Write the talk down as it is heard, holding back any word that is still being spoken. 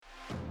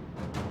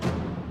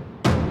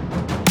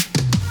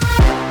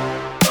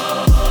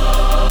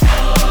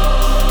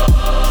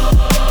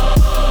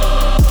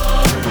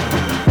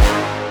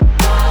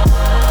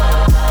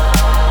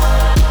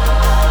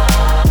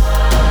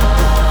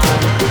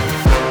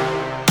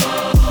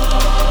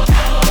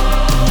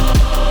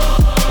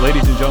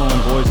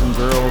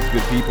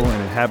good people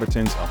and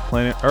inhabitants of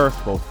planet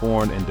Earth, both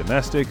foreign and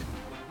domestic.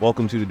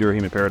 Welcome to the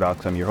Biome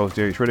Paradox. I'm your host,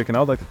 Jerry Schriddick, and I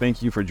would like to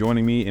thank you for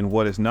joining me in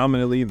what is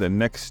nominally the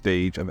next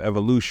stage of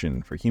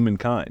evolution for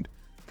humankind.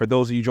 For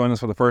those of you joining us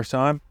for the first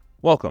time,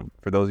 welcome.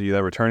 For those of you that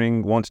are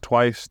returning once,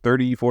 twice,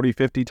 30, 40,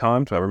 50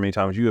 times, however many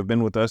times you have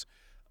been with us,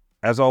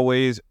 as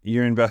always,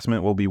 your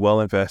investment will be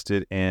well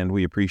invested, and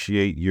we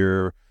appreciate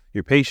your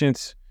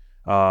patience,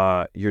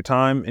 your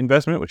time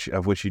investment,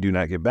 which you do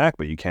not get back,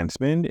 but you can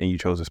spend, and you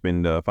chose to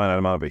spend a finite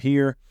amount of it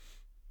here.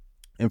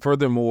 And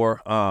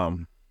furthermore,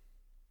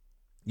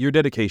 your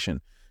dedication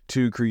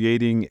to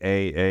creating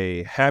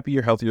a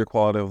happier, healthier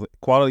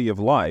quality of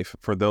life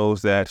for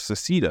those that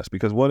succeed us.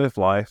 Because what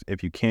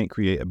if you can't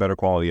create a better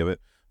quality of it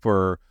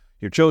for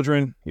your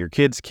children, your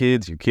kids,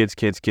 your kids,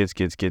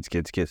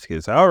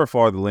 however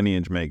far the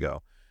lineage may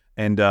go.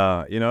 And,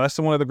 that's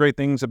one of the great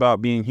things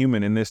about being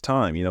human in this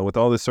time. With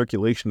all this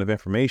circulation of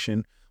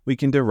information, we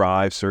can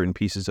derive certain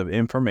pieces of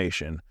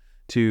information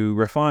to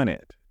refine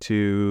it,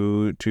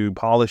 to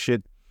polish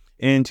it,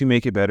 and to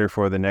make it better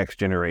for the next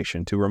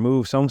generation, to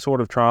remove some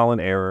sort of trial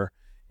and error,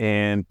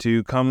 and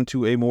to come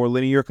to a more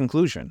linear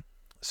conclusion.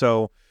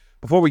 So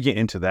before we get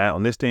into that,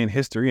 on this day in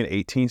history in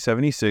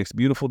 1876,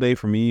 beautiful day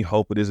for me.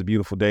 Hope it is a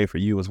beautiful day for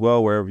you as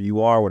well, wherever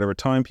you are, whatever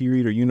time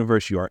period or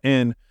universe you are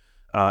in.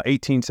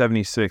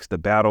 1876, the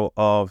Battle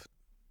of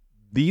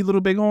the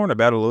Little Bighorn,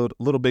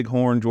 Little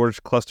Bighorn,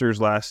 George Custer's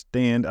last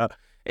stand.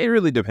 It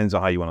really depends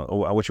on how you want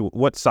to,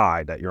 what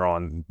side that you're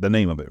on, the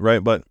name of it,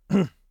 right? But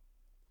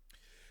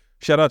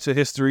shout out to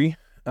History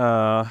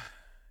and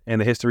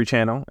the History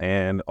Channel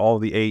and all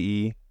the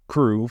AE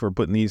crew for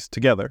putting these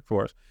together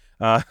for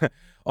us.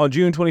 On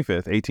June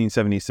 25th,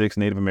 1876,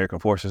 Native American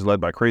forces led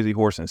by Crazy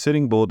Horse and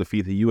Sitting Bull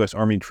defeat the U.S.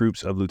 Army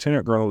troops of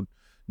Lieutenant Colonel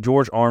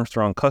George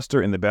Armstrong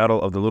Custer in the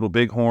Battle of the Little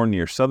Bighorn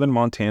near southern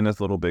Montana's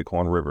Little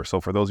Bighorn River.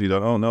 So for those of you that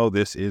don't know,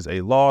 this is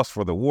a loss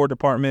for the War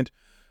Department.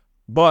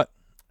 But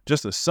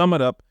just to sum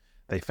it up,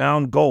 they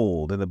found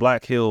gold in the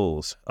Black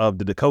Hills of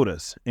the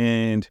Dakotas,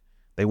 and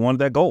they wanted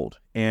that gold.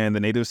 And the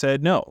natives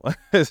said no.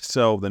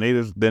 So the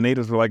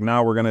natives were like,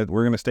 "No, we're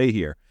gonna stay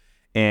here."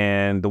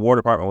 And the War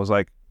Department was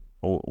like,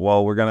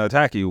 "Well, we're gonna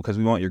attack you because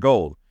we want your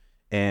gold."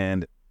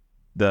 And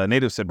the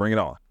natives said, "Bring it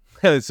on."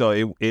 So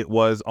it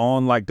was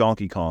on like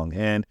Donkey Kong.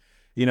 And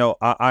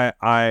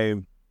I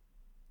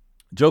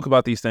joke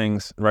about these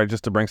things, right,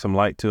 just to bring some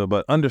light to it.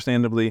 But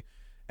understandably,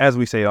 as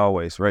we say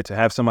always, right, to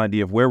have some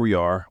idea of where we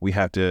are, we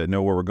have to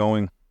know where we're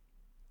going,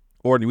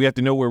 or we have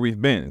to know where we've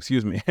been.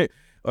 Excuse me.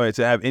 Or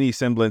to have any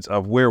semblance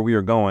of where we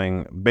are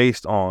going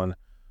based on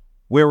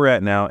where we're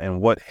at now and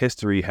what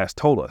history has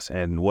told us.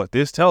 And what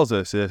this tells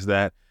us is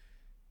that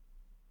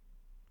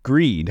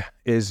greed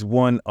is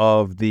one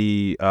of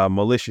the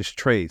malicious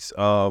traits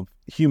of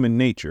human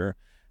nature.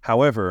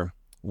 However,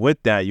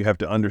 with that, you have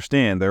to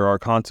understand there are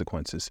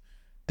consequences.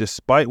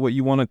 Despite what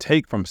you want to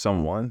take from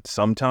someone,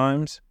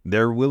 sometimes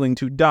they're willing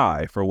to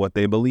die for what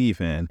they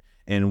believe in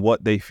and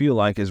what they feel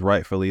like is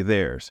rightfully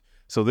theirs.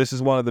 So this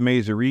is one of the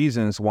major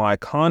reasons why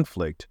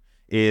conflict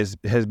has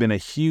been a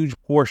huge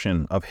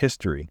portion of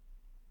history.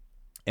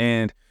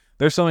 And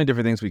there's so many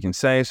different things we can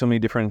say, so many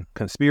different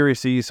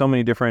conspiracies, so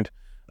many different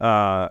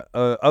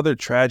other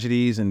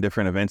tragedies and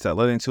different events that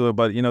led into it.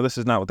 But, this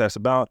is not what that's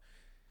about.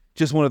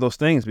 Just one of those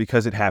things,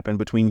 because it happened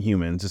between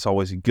humans. It's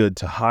always good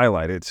to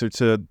highlight it,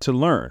 to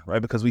learn,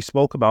 right? Because we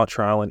spoke about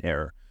trial and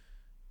error.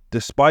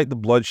 Despite the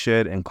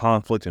bloodshed and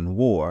conflict and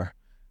war,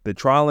 the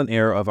trial and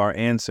error of our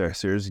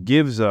ancestors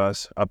gives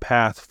us a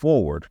path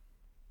forward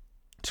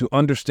to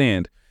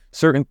understand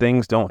certain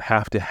things don't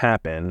have to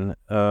happen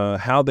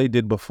how they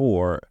did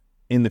before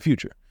in the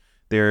future.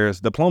 There's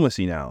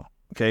diplomacy now.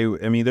 Okay,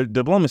 I mean,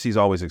 diplomacy's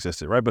always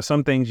existed, right? But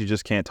some things you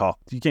just can't talk.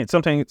 You can't.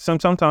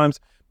 Sometimes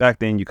back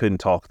then you couldn't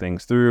talk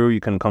things through. You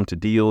couldn't come to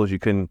deals. You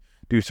couldn't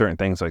do certain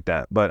things like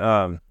that.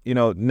 But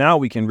now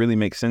we can really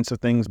make sense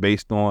of things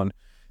based on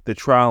the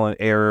trial and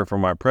error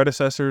from our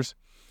predecessors,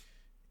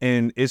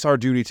 and it's our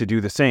duty to do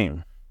the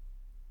same.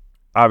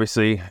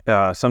 Obviously,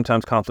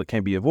 sometimes conflict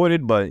can't be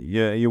avoided, but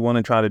you want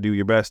to try to do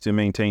your best to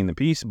maintain the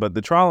peace. But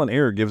the trial and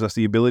error gives us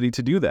the ability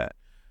to do that.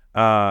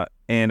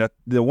 And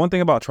the one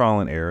thing about trial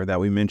and error that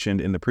we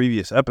mentioned in the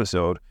previous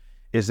episode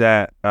is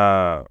that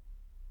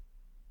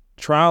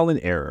trial and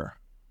error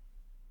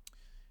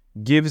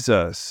gives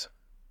us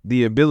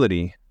the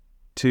ability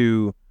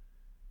to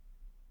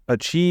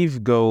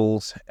achieve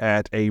goals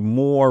at a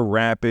more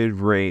rapid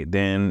rate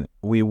than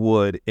we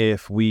would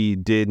if we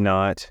did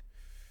not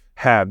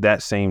have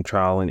that same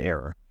trial and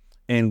error.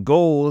 And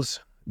goals,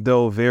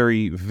 though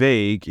very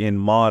vague in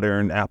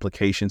modern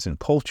applications and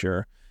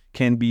culture,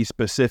 can be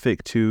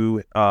specific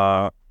to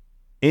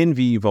in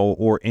vivo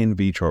or in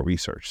vitro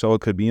research. So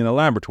it could be in a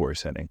laboratory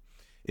setting.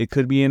 It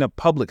could be in a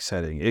public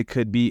setting. It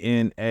could be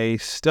in a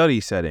study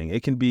setting.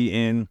 It can be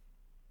in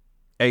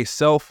a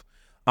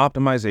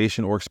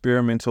self-optimization or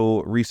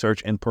experimental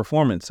research and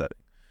performance setting.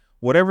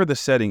 Whatever the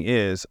setting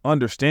is,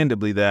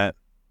 understandably that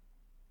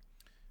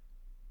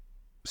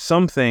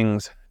some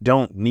things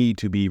don't need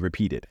to be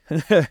repeated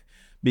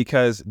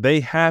because they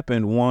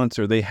happened once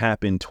or they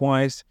happened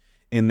twice.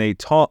 and they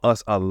taught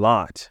us a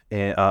lot,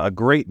 a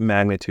great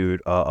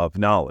magnitude of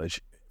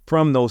knowledge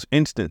from those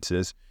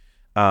instances.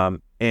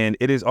 And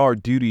it is our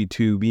duty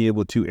to be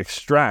able to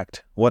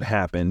extract what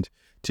happened,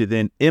 to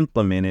then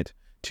implement it,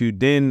 to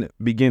then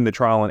begin the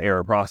trial and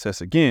error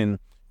process again,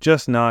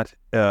 just not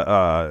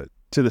to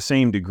the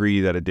same degree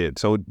that it did.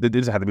 So it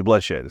doesn't have to be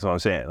bloodshed. That's what I'm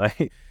saying.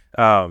 Like,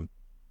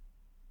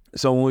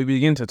 so when we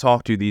begin to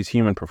talk to these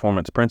human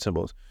performance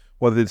principles,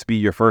 whether this be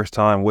your first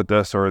time with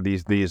us or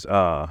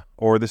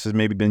or this has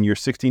maybe been your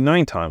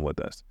 69th time with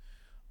us,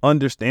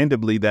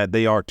 understandably that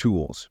they are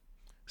tools.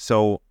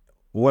 So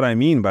what I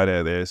mean by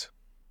that is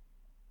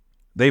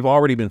they've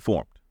already been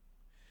formed.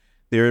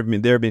 There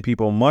have been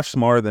people much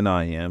smarter than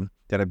I am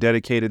that have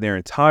dedicated their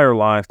entire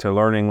life to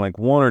learning like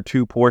one or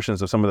two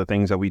portions of some of the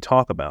things that we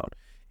talk about.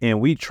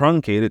 And we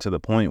truncate it to the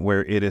point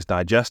where it is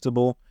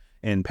digestible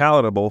and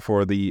palatable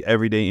for the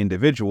everyday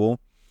individual.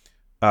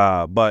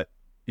 But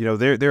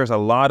there's a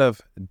lot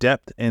of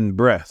depth and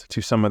breadth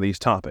to some of these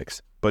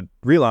topics, but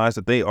realize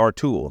that they are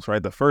tools,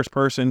 right? The first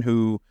person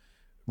who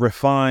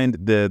refined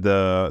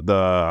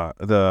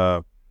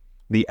the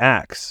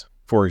axe,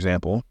 for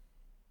example,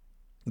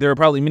 there are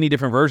probably many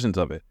different versions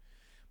of it,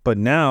 but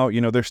now,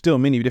 there's still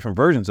many different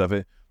versions of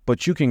it,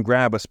 but you can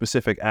grab a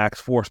specific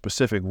axe for a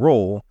specific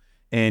role,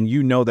 and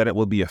that it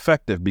will be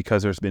effective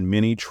because there's been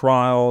many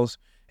trials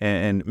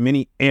and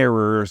many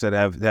errors that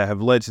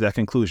have led to that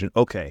conclusion.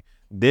 Okay,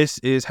 this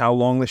is how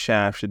long the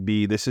shaft should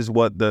be. This is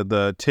what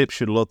the tip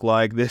should look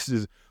like. This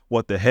is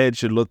what the head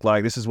should look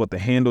like. This is what the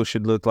handle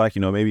should look like.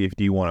 Maybe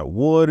do you want it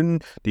wooden?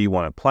 Do you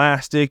want it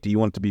plastic? Do you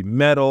want it to be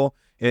metal?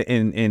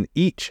 And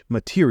each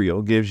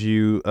material gives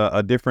you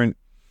a different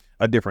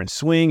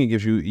swing. It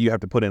gives you have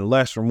to put in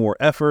less or more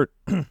effort.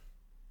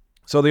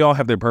 So they all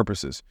have their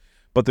purposes.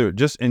 But they're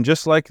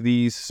just like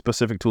these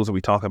specific tools that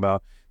we talk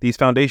about, these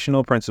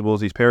foundational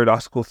principles, these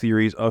paradoxical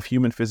theories of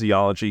human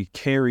physiology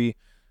carry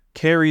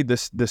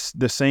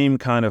the same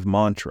kind of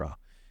mantra,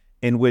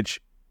 in which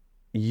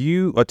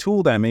a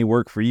tool that may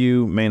work for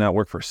you may not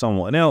work for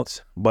someone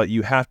else, but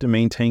you have to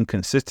maintain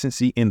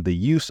consistency in the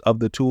use of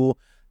the tool,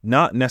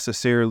 not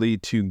necessarily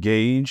to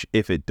gauge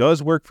if it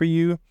does work for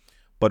you,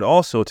 but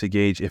also to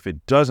gauge if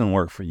it doesn't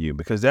work for you,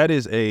 because that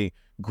is a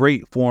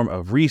great form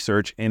of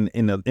research in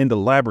the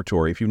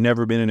laboratory. If you've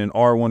never been in an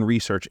R1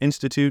 research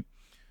institute,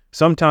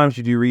 sometimes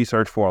you do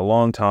research for a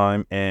long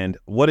time, and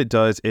what it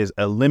does is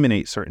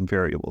eliminate certain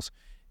variables.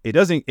 It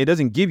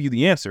doesn't give you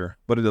the answer,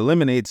 but it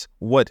eliminates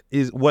what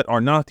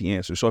are not the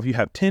answer. So if you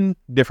have 10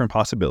 different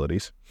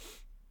possibilities,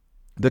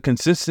 the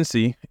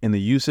consistency in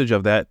the usage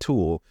of that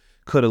tool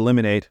could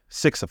eliminate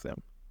 6 of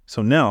them.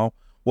 So now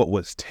what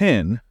was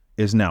 10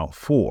 is now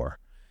 4.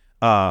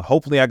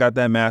 Hopefully I got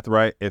that math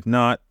right. If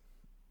not,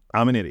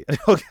 I'm an idiot.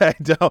 Okay,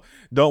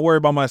 don't worry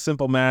about my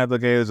simple math.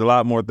 Okay, there's a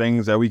lot more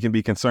things that we can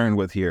be concerned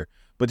with here,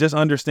 but just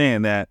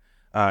understand that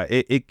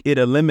it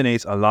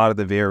eliminates a lot of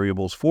the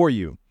variables for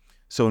you.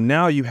 So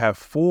now you have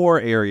 4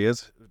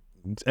 areas,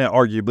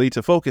 arguably,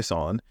 to focus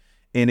on,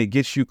 and it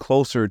gets you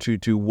closer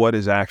to what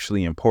is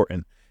actually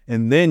important.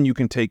 And then you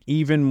can take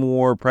even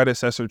more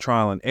predecessor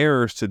trial and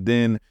errors to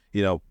then,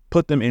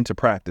 put them into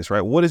practice,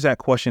 right? What is that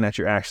question that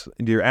you're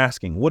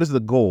asking? What is the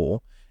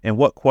goal? And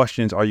what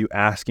questions are you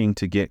asking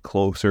to get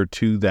closer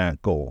to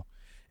that goal?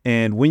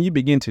 And when you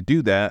begin to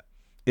do that,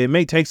 it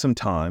may take some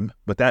time,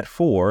 but that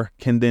 4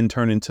 can then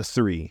turn into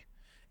 3.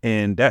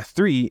 And that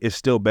 3 is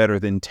still better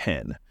than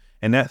 10.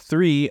 And that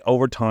 3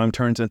 over time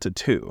turns into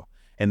 2.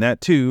 And that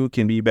 2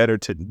 can be better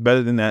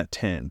than that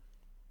 10.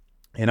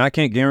 And I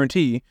can't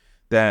guarantee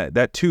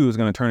that 2 is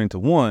going to turn into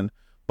 1,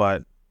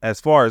 but as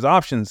far as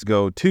options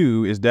go,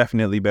 2 is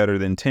definitely better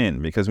than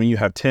 10, because when you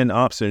have 10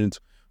 options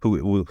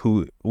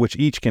which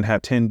each can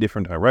have 10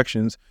 different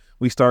directions,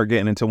 we start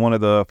getting into one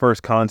of the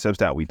first concepts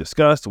that we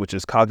discussed, which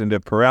is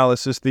cognitive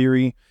paralysis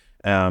theory,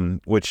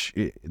 which,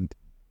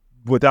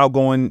 without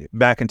going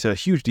back into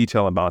huge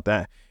detail about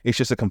that, it's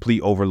just a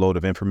complete overload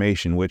of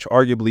information, which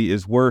arguably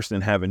is worse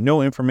than having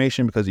no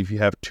information, because if you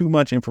have too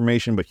much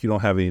information but you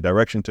don't have any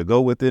direction to go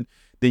with it,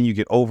 then you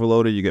get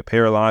overloaded, you get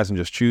paralyzed and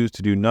just choose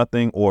to do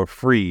nothing or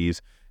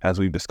freeze, as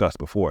we've discussed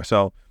before.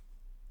 So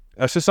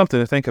that's just something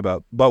to think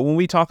about. But when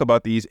we talk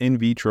about these in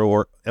vitro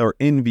or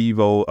in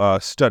vivo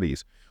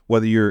studies,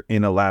 whether you're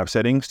in a lab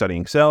setting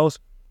studying cells,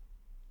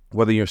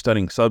 whether you're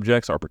studying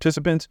subjects or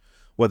participants,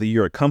 whether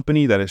you're a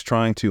company that is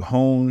trying to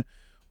hone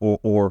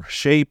or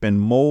shape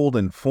and mold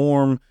and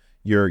form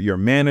your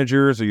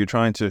managers, or you're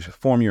trying to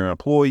form your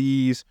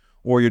employees,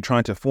 or you're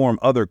trying to form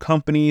other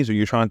companies, or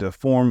you're trying to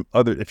form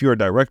if you're a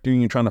director and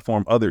you're trying to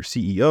form other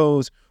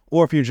CEOs,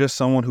 or if you're just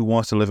someone who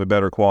wants to live a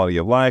better quality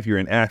of life, you're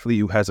an athlete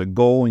who has a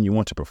goal and you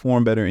want to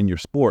perform better in your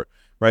sport,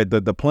 right?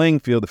 The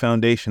playing field, the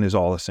foundation is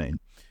all the same.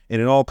 And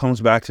it all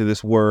comes back to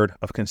this word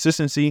of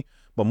consistency,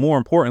 but more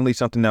importantly,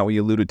 something that we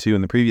alluded to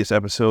in the previous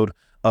episode,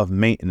 of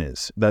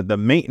maintenance. The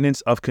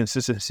maintenance of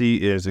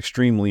consistency is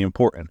extremely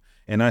important.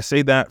 And I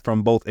say that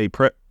from both a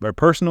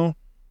personal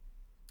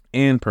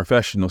and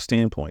professional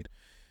standpoint,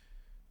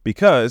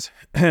 because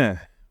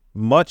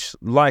much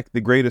like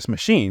the greatest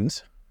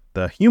machines,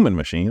 the human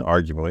machine,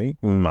 arguably,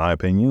 in my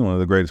opinion, one of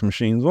the greatest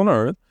machines on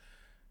earth,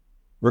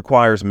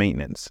 requires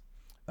maintenance.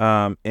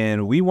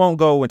 And we won't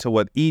go into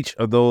what each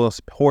of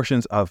those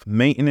portions of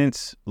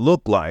maintenance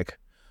look like,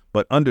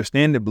 but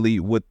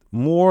understandably, with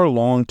more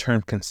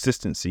long-term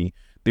consistency,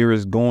 there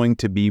is going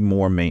to be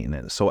more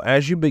maintenance. So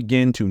as you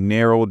begin to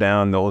narrow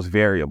down those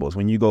variables,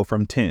 when you go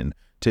from 10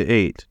 to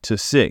 8 to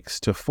 6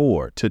 to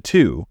 4 to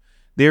 2,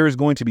 there is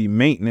going to be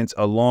maintenance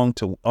along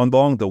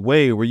the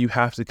way where you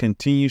have to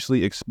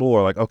continuously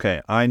explore, like,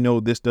 okay, I know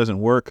this doesn't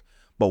work,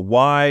 but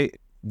why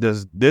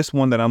does this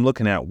one that I'm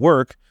looking at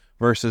work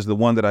versus the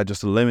one that I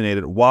just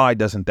eliminated? Why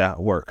doesn't that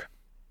work?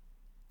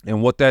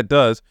 And what that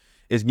does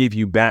is give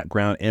you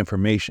background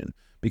information,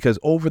 because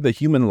over the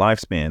human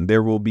lifespan,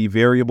 there will be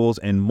variables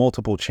and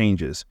multiple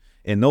changes,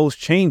 and those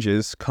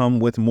changes come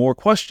with more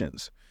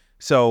questions.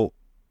 So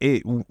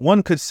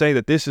one could say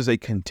that this is a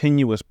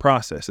continuous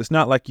process. It's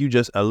not like you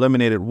just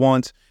eliminate it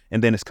once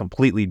and then it's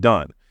completely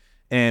done.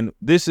 And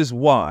this is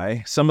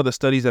why some of the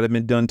studies that have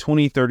been done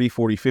 20, 30,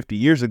 40, 50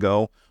 years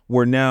ago,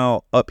 we're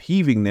now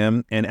upheaving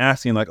them and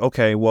asking, like,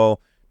 okay,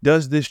 well,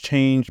 does this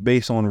change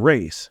based on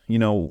race? You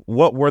know,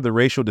 what were the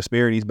racial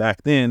disparities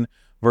back then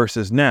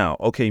versus now?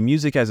 Okay,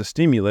 music as a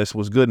stimulus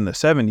was good in the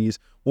 70s.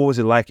 What was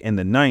it like in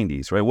the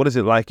 90s, right? What is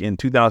it like in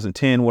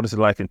 2010? What is it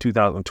like in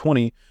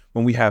 2020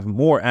 when we have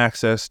more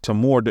access to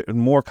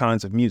more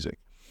kinds of music?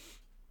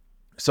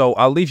 So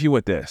I'll leave you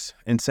with this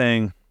in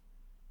saying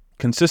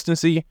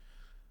consistency.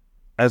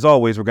 As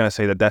always, we're going to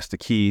say that that's the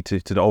key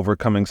to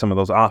overcoming some of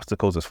those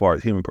obstacles as far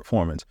as human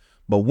performance.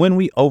 But when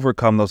we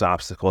overcome those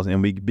obstacles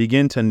and we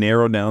begin to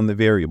narrow down the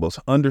variables,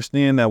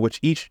 understand that with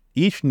each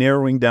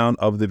narrowing down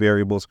of the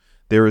variables,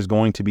 there is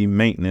going to be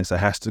maintenance that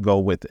has to go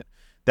with it.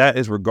 That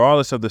is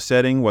regardless of the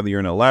setting, whether you're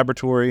in a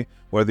laboratory,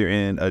 whether you're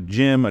in a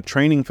gym, a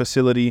training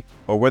facility,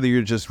 or whether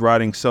you're just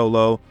riding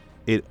solo.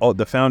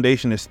 The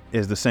foundation is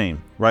the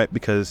same, right?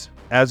 Because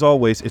as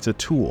always, it's a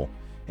tool.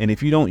 And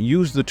if you don't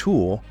use the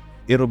tool,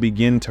 it'll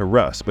begin to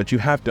rust. But you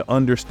have to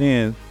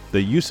understand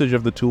the usage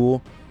of the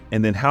tool,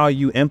 and then how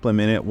you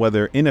implement it,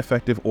 whether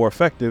ineffective or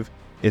effective,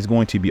 is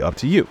going to be up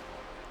to you,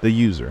 the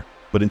user.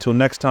 But until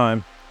next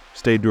time,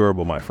 stay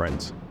durable, my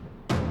friends.